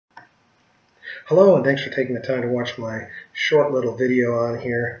Hello, and thanks for taking the time to watch my short little video on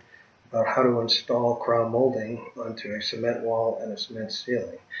here about how to install crown molding onto a cement wall and a cement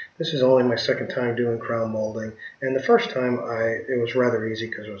ceiling. This is only my second time doing crown molding, and the first time it was rather easy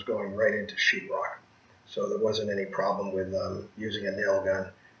because it was going right into sheetrock. So there wasn't any problem with using a nail gun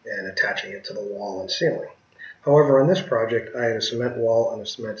and attaching it to the wall and ceiling. However, on this project I had a cement wall and a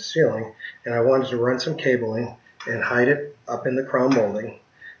cement ceiling, and I wanted to run some cabling and hide it up in the crown molding.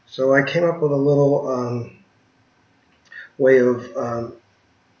 So I came up with a little way of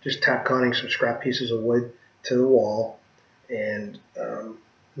just tack-conning some scrap pieces of wood to the wall, and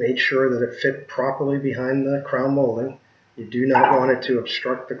made sure that it fit properly behind the crown molding. You do not want it to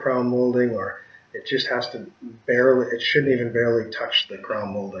obstruct the crown molding, or it just has to it shouldn't even barely touch the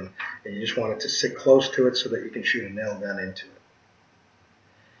crown molding. And you just want it to sit close to it so that you can shoot a nail gun into it.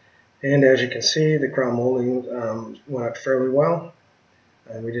 And as you can see, the crown molding went up fairly well.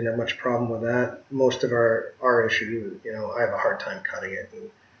 We didn't have much problem with that. Most of our issue, I have a hard time cutting it and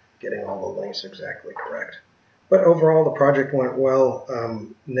getting all the lengths exactly correct. But overall, the project went well.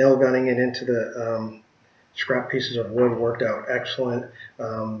 Nail gunning it into the scrap pieces of wood worked out excellent.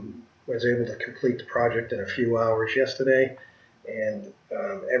 Was able to complete the project in a few hours yesterday, and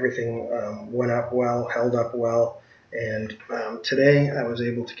everything went up well, held up well. And today I was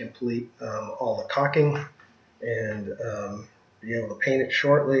able to complete all the caulking and be able to paint it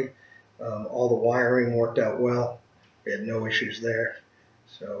shortly. All the wiring worked out well. We had no issues there.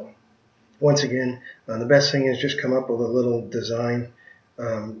 So once again, the best thing is just come up with a little design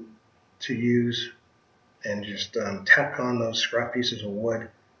to use, and just tack on those scrap pieces of wood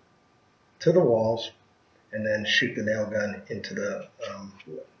to the walls, and then shoot the nail gun into the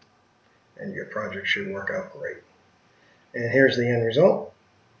wood, and your project should work out great. And here's the end result.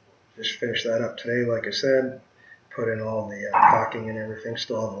 Just finished that up today, like I said. Put in all the caulking and everything.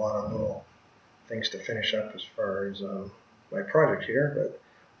 Still have a lot of little things to finish up as far as my project here, but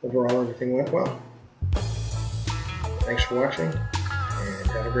overall everything went well. Thanks for watching,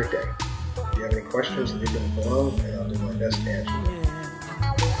 and have a great day. If you have any questions, leave them below, and I'll do my best to answer them.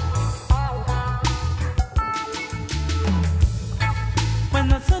 When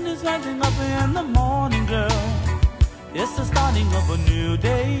the sun is rising up in the morning, girl, it's the starting of a new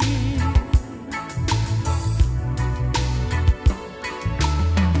day.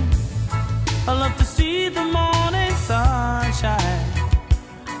 I love to see the morning sunshine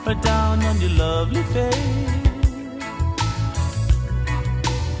right down on your lovely face.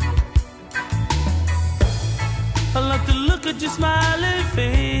 I love to look at your smiling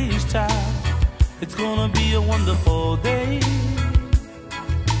face, child. It's gonna be a wonderful day.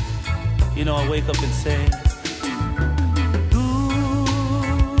 I wake up and say, good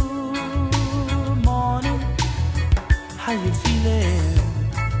morning, how you feeling?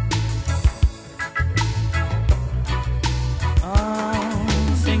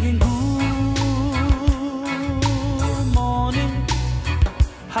 I'm singing, good morning,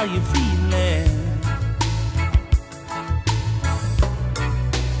 how you feeling?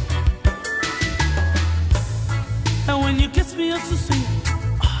 And when you kiss me, it's so sweet.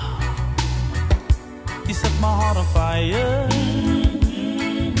 You set my heart on fire.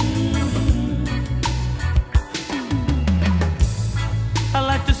 I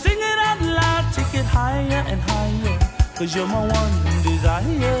like to sing it out loud, take it higher and higher, 'cause you're my one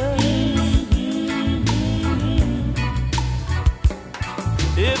desire.